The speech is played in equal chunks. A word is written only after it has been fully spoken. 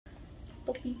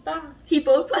POPPIPA.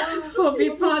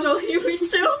 POPPIPA no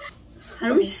Himitsu. How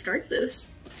do we start this?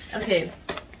 Okay,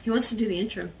 he wants to do the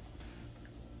intro.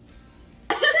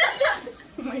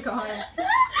 Oh my god.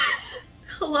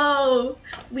 Hello,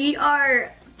 we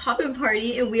are Poppin'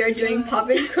 Party and we are doing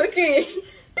Poppin' Cooking.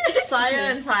 Saya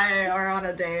and Ty are on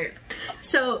a date.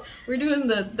 So we're doing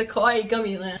the kawaii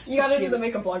gummy list. You gotta do the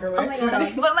makeup blogger way. Oh my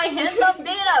god. But my hands not big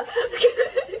enough.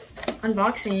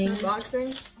 Unboxing.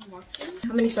 Unboxing.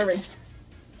 How many servings?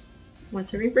 One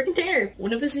serving per container.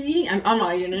 One of us is eating. I'm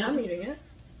not eating it. I'm eating it.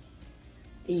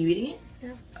 Are you eating it?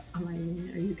 Yeah. I'm not eating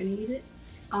it. Are you gonna eat it?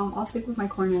 I'll stick with my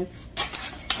cornets.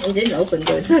 It didn't open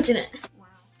good. No, it didn't.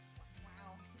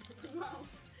 Wow.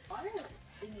 Water?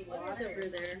 What is over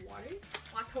there? Water?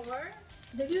 Water?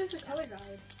 They do us a color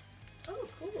guide. Oh,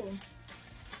 cool.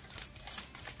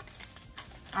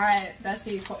 Alright,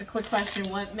 Bestie, a quick question.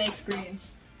 What makes green?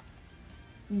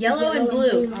 Yellow and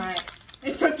blue. Alright.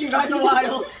 It took you guys a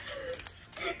while.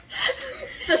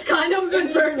 That's kind of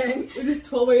Concerning. It is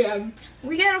 12 a.m.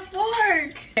 We got a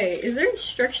fork! Hey, is there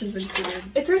instructions included?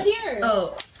 It's right here.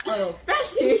 Oh.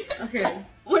 Bestie! Okay.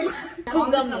 Oh my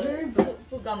god.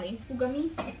 Fugami. Fugami?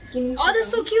 Give me Oh, that's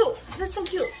so cute! That's so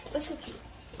cute! That's so cute.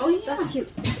 Oh, yeah. That's cute.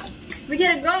 We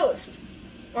get a ghost!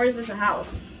 Or is this a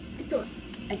house? I don't.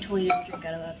 I totally didn't drink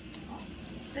out of that.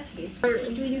 Bestie.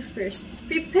 What do we do first?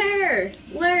 Prepare!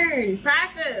 Learn!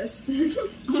 Practice! Oh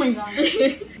my god.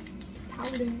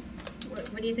 Powder.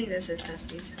 What do you think this is,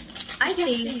 besties? I think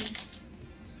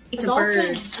it's a dolphin.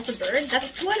 bird. That's a bird?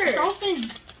 That's Twitter! Dolphin.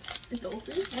 A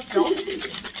dolphin? That's dolphin.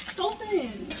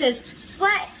 Dolphin. It says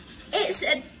flat! It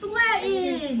said flatten!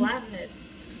 You can flatten it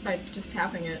by just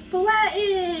tapping it.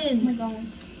 Flatten! Oh my god.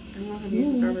 I don't know how to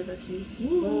use the rubber besties.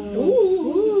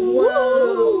 Ooh.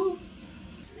 Whoa!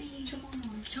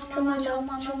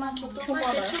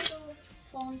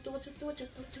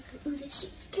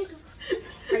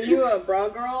 Are you a bra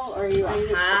girl or are you a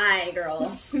Hi,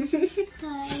 girl.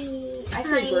 Hi. I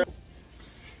said bro.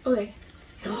 Okay.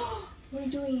 What are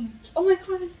you doing? Oh my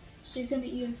god. She's gonna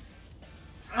eat us.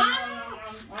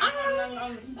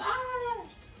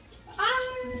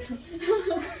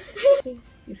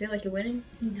 You feel like you're winning?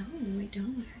 No, I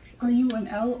don't. Are you an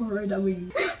L or a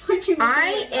W?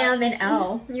 I am an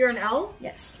L. You're an L?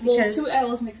 Yes. Well, Because 2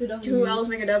 L's makes a W. 2 L's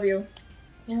make a W.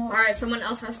 Well, Alright, someone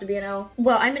else has to be an L.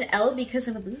 Well, I'm an L because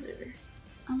I'm a loser.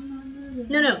 I'm not nervous.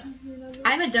 No.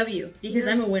 I'm a W because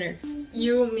I'm a winner.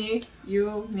 You, me,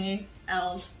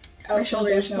 L's. Our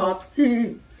shoulders popped.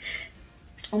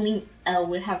 Only L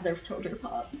would have their shoulder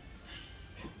pop.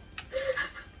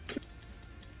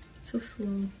 So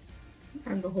slow.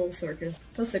 I'm the whole circus.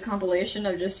 Plus a compilation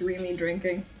of just Rimi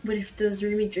drinking. But if does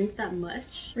Rimi drink that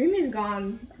much? Rimi's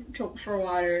gone for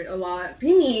water a lot.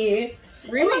 Rimi!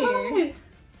 Rimi!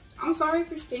 I'm sorry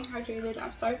for staying hydrated.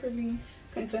 I'm sorry for being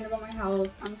concerned about my health.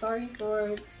 I'm sorry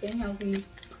for staying healthy.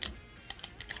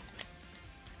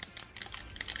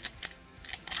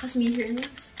 How's me hearing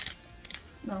this?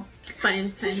 No.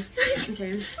 Fine.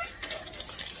 Okay.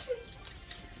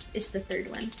 It's the third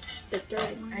one. The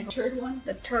third one. The third one?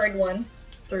 The third one.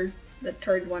 The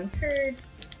third one. Third.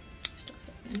 Stuff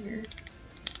in here.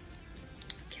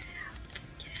 Get it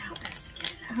out, Bestie.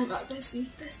 Get it out. Oh my god, Bestie.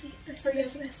 Bestie.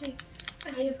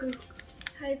 Hayaku.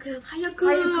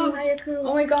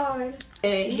 Oh my god.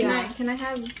 Okay, yeah. Can I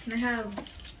have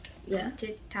Yeah.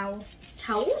 towel?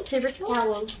 Towel? Favorite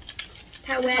towel?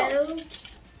 Towel.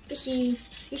 Fishy.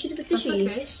 You should have a fishy.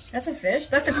 That's a fish. That's a fish?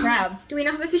 That's a crab. Do we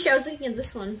not have a fish? I was thinking of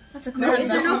this one. That's a crab. No, Is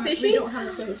there no fishy? We don't have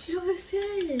a fish. We don't have a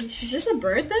fish. Is this a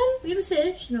bird then? We have a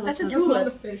fish. No, That's a not. tulip.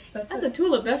 That's That's a fish. That's a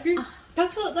tulip, Bessie.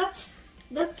 That's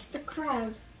the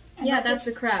crab. And Yeah, that's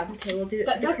the crab. Okay, we'll do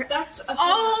that. That's a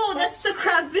Oh, that's the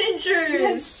crab pinchers!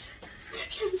 Yes.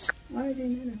 Why is it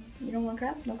no? You don't want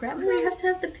crab? No crab? No, you have to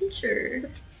have the pincher.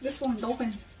 This one,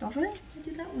 dolphin. Dolphin? I'll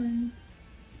do that one.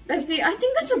 Bestie, I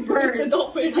think that's a bird. It's a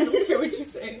dolphin. I don't care what you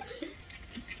say.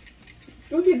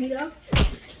 Okay, beat it up.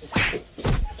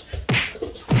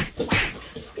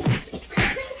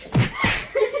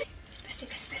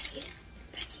 Bestie.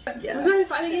 Yeah. We're gonna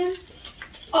fight again?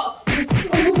 Oh!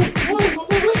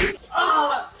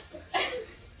 Ah!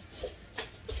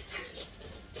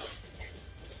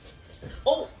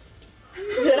 Oh!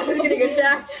 I was getting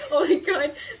attacked. Oh my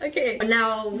god. Okay.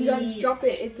 Now we gotta drop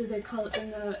it into the color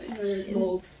in the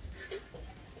mold.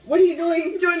 What are you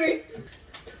doing? Join me.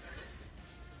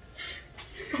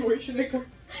 Where should I go?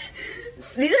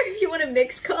 These are if you want to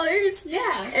mix colors.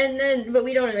 Yeah. And then, but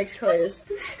we don't want to mix colors.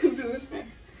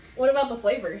 What about the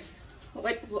flavors?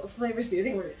 What flavors do you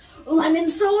think we're... Lemon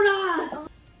soda!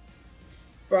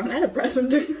 Bro, I'm out of breath. I'm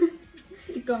doing...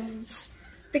 Thickums.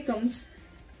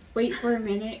 Wait for a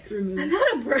minute, remove. I'm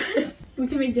out of breath. We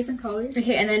can make different colors.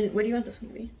 Okay, and then what do you want this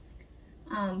one to be?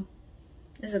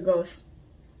 It's a ghost.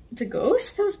 It's a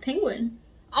ghost? That was penguin.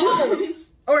 Oh!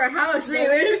 Or a house. Wait,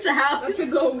 it's a house. That's a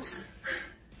ghost.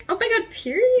 Oh my god,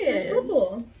 period. It's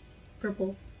purple.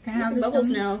 Purple. Can I have this bubbles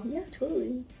gummy? now? Yeah,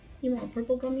 totally. You want a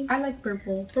purple gummy? I like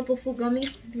purple. Purple food gummy?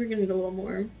 We're gonna go a little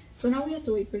more. So now we have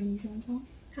to wait for these ones, huh?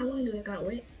 How long do I gotta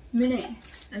wait? Minute.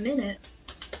 A minute.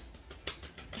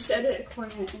 Just edit a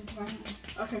coordinate into my hand.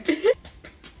 Okay.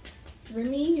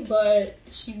 Rimi, but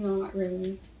she's not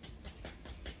Rimi.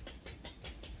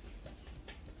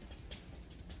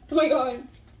 Oh my god.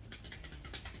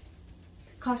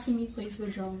 Kasumi plays the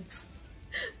drums.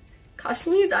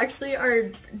 Kasumi is actually our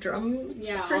drum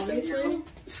person. Obviously.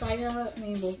 Saya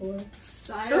made vocals.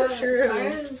 So true. Saya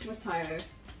is with Tyler.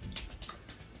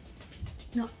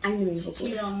 No, I'm gonna be She vocals.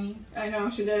 cheated on me. I know,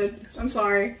 she did. I'm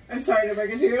sorry. I'm sorry to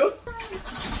break it to you.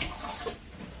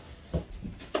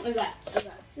 What is that? What is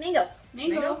that? It's mango.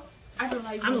 Mango? I don't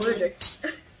like I'm mango. allergic.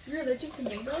 You're allergic to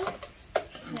mango?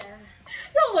 Yeah.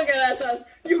 Don't look at us,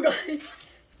 you guys.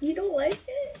 You don't like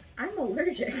it? I'm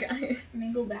allergic.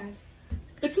 Mango bad.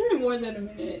 It's been more than a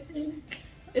minute.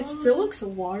 It still looks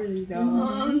watery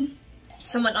though.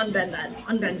 Someone unbend that.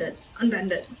 Unbend it.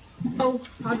 Unbend it. Oh,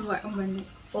 how do I unbend it?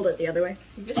 Fold it the other way.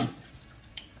 Yeah.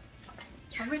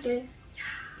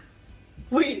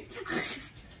 Wait.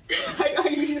 I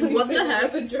usually What say the heck?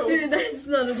 that's a joke. That's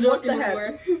not a joke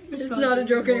anymore. It's not a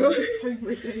joke anymore.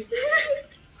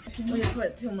 We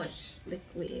put too much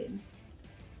liquid.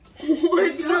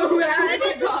 What's so bad?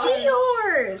 It's a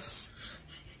seahorse!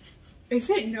 I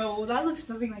said no, that looks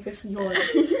nothing like a seahorse.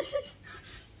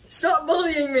 Stop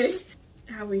bullying me!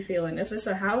 How are we feeling? Is this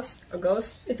a house? A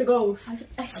ghost? It's a ghost.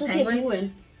 I still say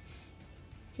penguin.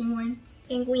 Penguin.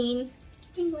 Penguin.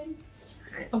 Penguin.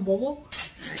 Right. A bubble?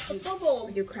 A bubble!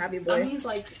 We do crabby boy. That means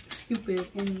like stupid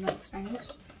in like Spanish.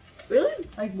 Really?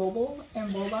 Like bobo and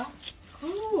boba.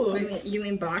 Oh. You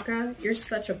mean baka? You're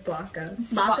such a baka.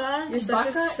 Baka? You're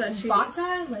such a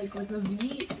Baka, like with a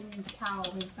V, means cow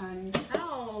in Spanish.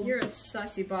 Ow. You're a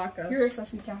sussy baka. You're a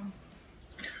sussy cow.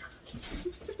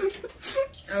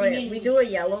 Oh wait, we do a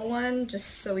yellow one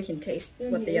just so we can taste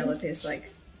what the yellow tastes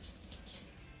like.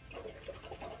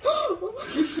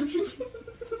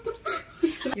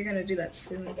 You're gonna do that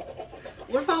soon.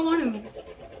 What if I want to?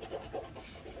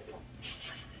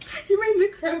 You made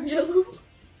the crab yellow.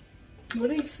 What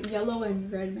does yellow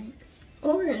and red make?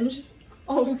 Orange.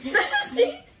 Oh,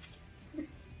 okay.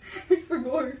 I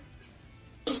forgot.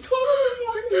 It's 12 in the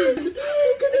morning.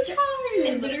 Look at the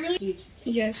time. And literally. Yes.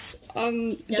 Yes,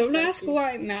 don't ask bestie.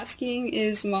 why masking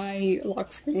is my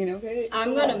lock screen. Okay.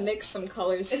 I'm gonna mix some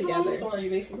colors It's a together. long story,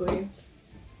 basically.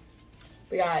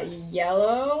 We got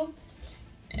yellow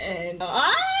and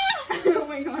Oh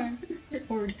my god.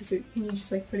 Or does it? Can you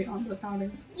just like put it on the powder?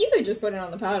 you could just put it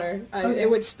on the powder. Okay. It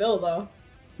would spill though.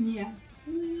 Yeah.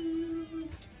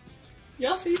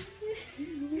 Y'all see?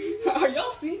 Are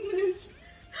y'all seeing this?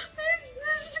 It's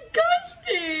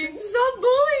disgusting! Stop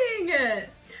bullying it!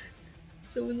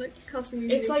 So when like cussing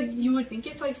It's like you would think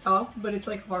it's like soft, but it's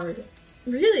like hard.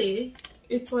 really?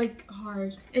 It's like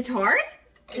hard. It's hard?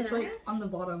 It's like on the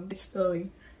bottom. It's spilly.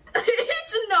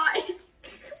 It's not.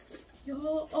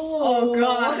 Yo, Oh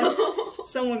god.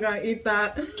 Someone gotta eat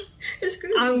that.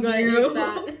 I'm gonna eat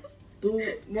that. Blue.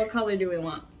 What color do we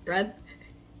want? Red?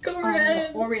 Go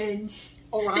red. Orange.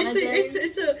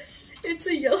 It's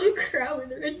a yellow crowd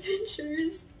with red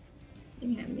pictures.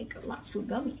 You're gonna make a lot food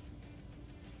gummy.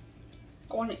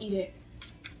 I want to eat it.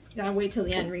 Gotta wait till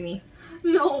the end, Rimi.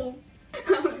 No.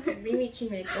 Rimi can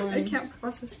make one. I can't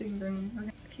process things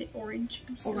right. Okay, orange.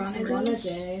 I'm so Orange.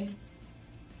 sorry.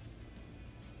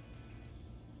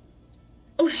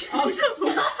 Oh shit. Our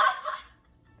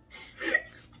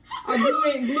blue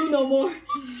ain't blue no more.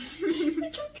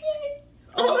 It's okay.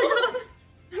 Oh my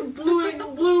god. Blue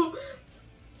ain't blue.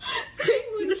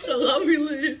 The salami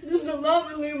lid. The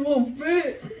salami lid won't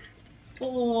fit.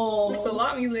 Oh. The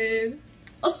salami lid.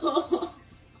 Oh.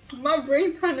 My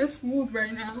brain kind of smooth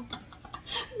right now.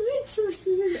 It's so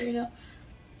smooth right now.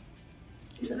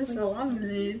 Is that a salami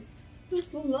lid? The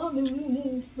salami lid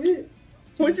won't fit.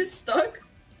 Was it stuck?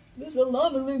 The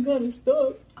salami lid kind of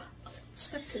stuck.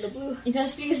 Stuck to the blue.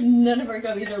 Besties, none of our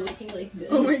gummies are looking like this.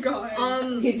 Oh my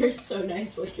god. These are so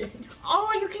nice looking.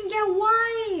 Oh, you can get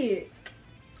white.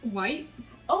 White?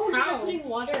 Oh, just How? like putting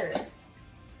water.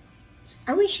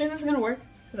 Are we sure this is gonna work?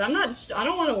 Cause I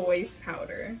don't want to waste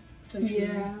powder. So true.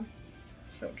 Yeah.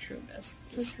 So true, best.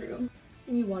 So true.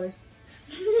 I need water.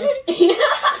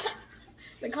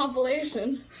 The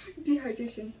compilation.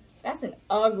 Dehydration. That's an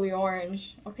ugly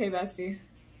orange. Okay, bestie.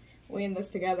 We in this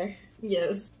together.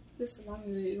 Yes. This salami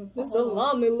lid won't The fall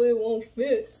off. salami lid won't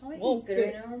fit. Salami Won't sounds good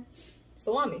fit. right now.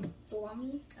 Salami.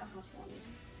 Salami? I have salami.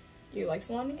 Do you like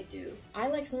salami? I do. I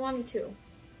like salami too.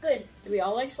 Good. Do we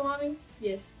all like salami?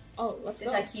 Yes. Oh, let's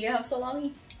Does go. IKEA have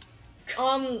salami?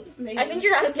 Maybe. I think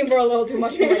you're asking for a little too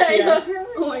much from I IKEA. know.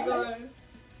 Oh my god.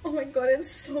 Oh my god,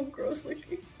 it's so gross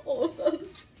looking. All of them.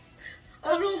 I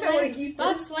don't know if I want to eat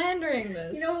Stop slandering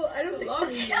this. You know, I don't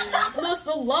Salami. The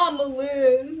salami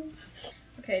lid.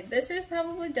 Okay, this is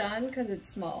probably done because it's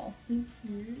small.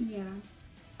 Yeah.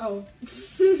 Oh.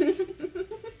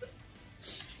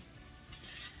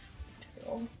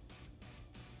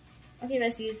 Okay,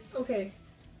 besties. Okay.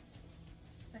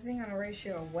 I think on a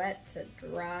ratio of wet to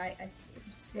dry,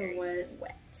 it's very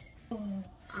wet. Oh,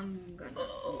 I'm gonna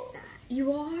eat that.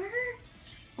 You are?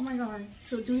 Oh my god.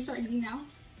 So do we start eating now?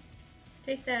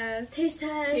 Taste test. Taste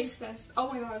test. Taste test. Oh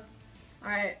my god.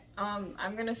 Alright,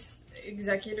 I'm gonna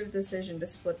executive decision to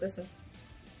split this in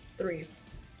 3,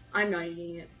 I'm not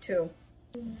eating it. 2.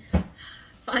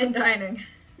 Fine dining.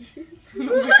 Oh my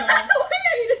god. I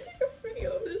need to take a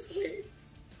video of this way.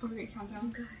 Okay,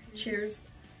 countdown. Cheers.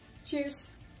 Cheers.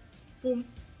 Boom.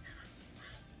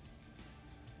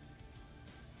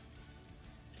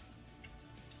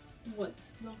 What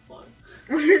the fuck?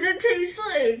 What does it taste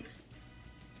like?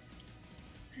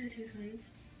 What does it taste like?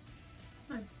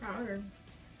 Like powder.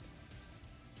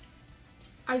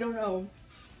 I don't know.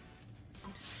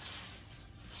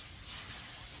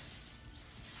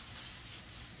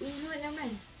 You know what? Never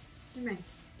mind. Never mind.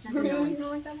 Not doing that Really? one. You don't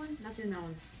like that one? Not doing that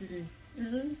one. Mm-mm.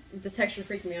 Mm-hmm. The texture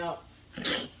freaked me out. Oh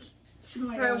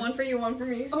my Alright, god. one for you, one for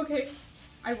me. Okay.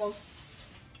 I will.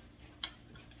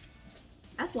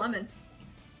 That's lemon.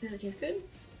 Does it taste good?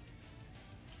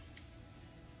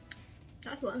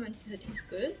 That's lemon. Does it taste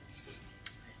good?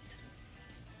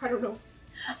 I don't know.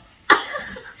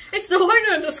 It's so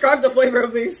hard to describe the flavor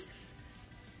of these.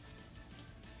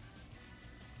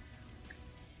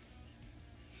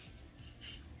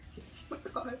 Oh my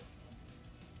god.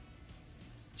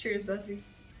 Cheers, bestie.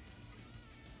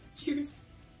 Cheers.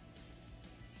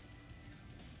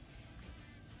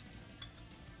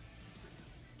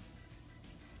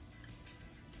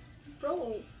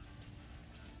 Bro,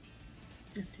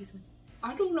 Does it taste like?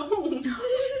 I don't know. What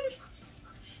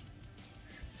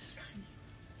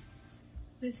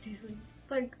does it taste like?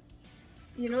 Like,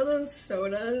 you know those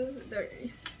sodas?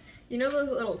 You know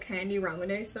those little candy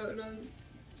ramune sodas?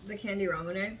 The candy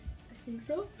ramune? I think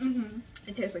so. Mm-hmm.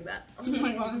 It tastes like that. Oh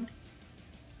my god.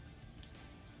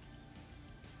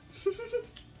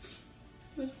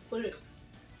 Let's put it.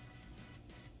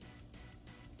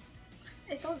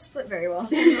 It don't split very well. No,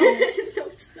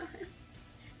 it's not.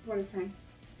 One at a time.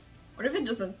 What if it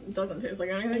just doesn't taste like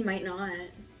anything? It might not.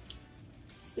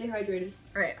 Stay hydrated.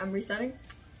 Alright, I'm resetting.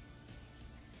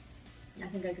 I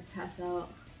think I could pass out.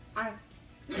 I'm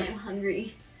I'm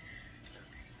hungry.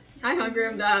 Hi, hungry,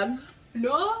 I'm dad.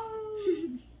 no.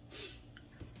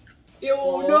 Ew,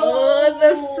 Oh, no.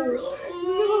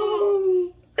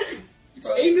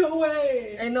 No. Ain't no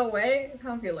way. Ain't no way. I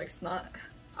don't feel like snot.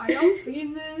 Are y'all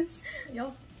seeing this?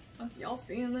 Y'all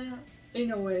seeing that? Ain't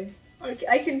no way. Okay,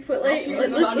 I can put I'll like show you how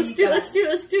to let's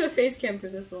eat do a face cam for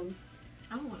this one.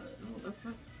 I don't want to. Oh, that's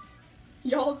not.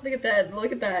 Y'all, Look at that.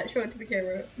 Look at that. Show it to the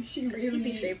camera. she It's really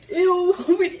pee-pee shaped. Ew.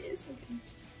 Oh, it is. What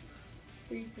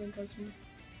do you think, customer?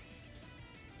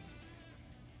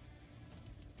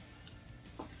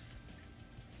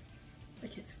 I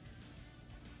can't.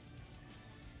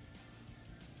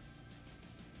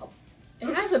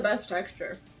 It has the best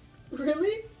texture.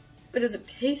 Really? But does it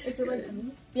taste Is it good? like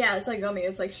gummy? Yeah, it's like gummy.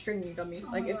 It's like stringy gummy.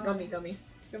 Oh Like my it's God. gummy. Gummy.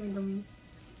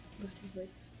 What does it taste like?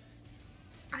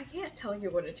 I can't tell you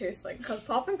what it tastes like because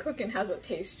POPPIN'COOKIN has a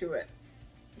taste to it.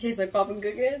 It tastes like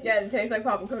POPPIN'COOKIN? Yeah, it tastes like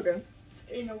POPPIN'COOKIN.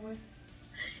 Ain't no way.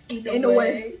 In a way. Ain't no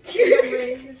way.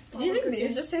 Do you think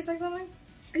these just taste like something?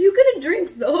 Are you gonna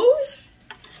drink those?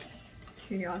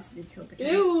 Curiosity killed the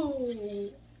cat.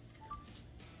 Ew.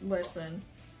 Listen.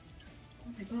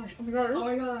 Oh my gosh. Oh my god. Oh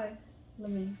my god.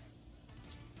 Lemon.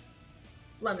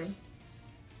 Lemon.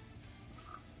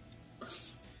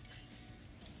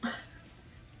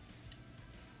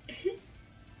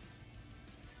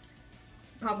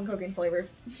 POPPIN'COOKIN flavor.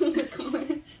 Oh my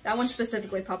god. That one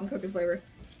specifically POPPIN'COOKIN flavor.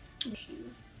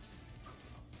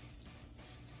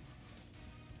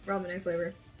 Ramen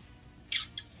flavor. Oh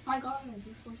my god,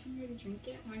 you're forcing me to drink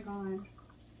it? Oh my god.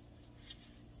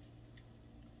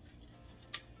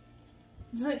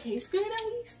 Does it taste good at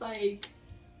least? Like,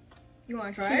 You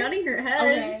wanna She's try it? nodding her head.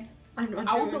 okay. I'm not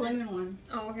I want the doing it. lemon one.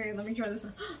 Oh, okay, let me try this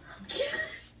one.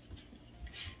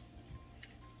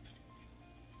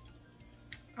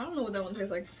 I don't know what that one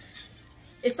tastes like.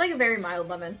 It's like a very mild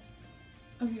lemon.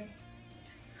 Okay.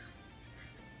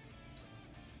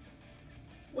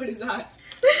 What is that?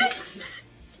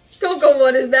 Coco,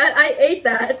 what is that? I ate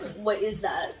that. What is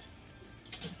that?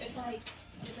 It's like...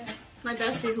 My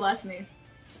besties left me.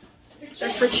 They're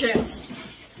for chips.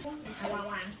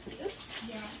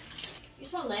 Yeah. You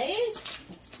smell Lay's?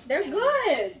 They're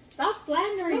good. Stop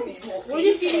slandering me. We're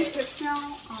just eating chips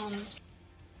now.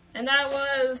 And that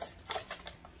was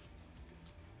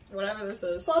whatever this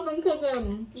is. Poppin'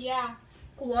 Cookin. Yeah.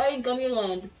 Kawaii Gummy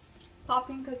Land.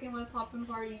 Poppin' cooking with Poppin'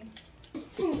 Party.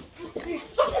 Oh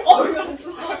my god, I'm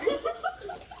so sorry.